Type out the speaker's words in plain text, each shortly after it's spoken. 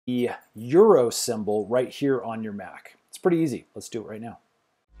the euro symbol right here on your Mac. It's pretty easy. Let's do it right now.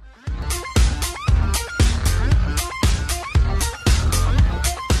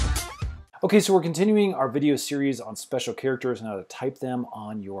 Okay, so we're continuing our video series on special characters and how to type them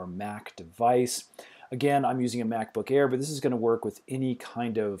on your Mac device. Again, I'm using a MacBook Air, but this is going to work with any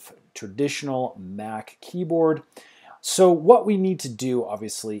kind of traditional Mac keyboard. So what we need to do,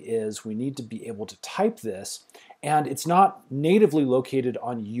 obviously, is we need to be able to type this, and it's not natively located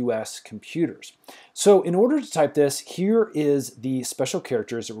on US computers. So in order to type this, here is the special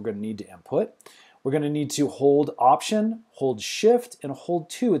characters that we're going to need to input. We're going to need to hold Option, hold Shift, and hold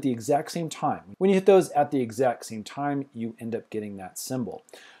 2 at the exact same time. When you hit those at the exact same time, you end up getting that symbol.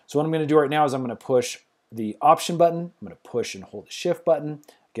 So what I'm going to do right now is I'm going to push the Option button, I'm going to push and hold the Shift button.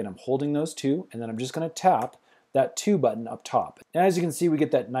 Again, I'm holding those two, and then I'm just going to tap that 2 button up top. And as you can see, we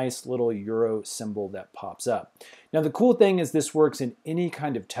get that nice little euro symbol that pops up. Now the cool thing is this works in any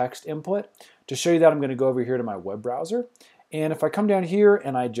kind of text input. To show you that, I'm going to go over here to my web browser. And if I come down here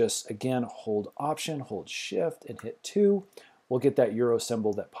and I just, again, hold Option, hold Shift, and hit 2, we'll get that euro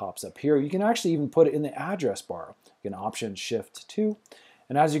symbol that pops up here. You can actually even put it in the address bar. You can Option, Shift, 2,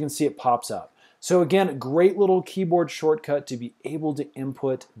 and as you can see, it pops up. So again, a great little keyboard shortcut to be able to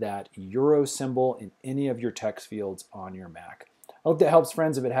input that euro symbol in any of your text fields on your Mac. I hope that helps,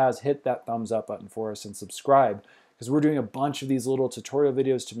 friends. If it has, hit that thumbs up button for us and subscribe, because we're doing a bunch of these little tutorial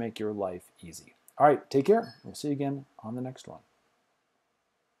videos to make your life easy. All right, take care. We'll see you again on the next one.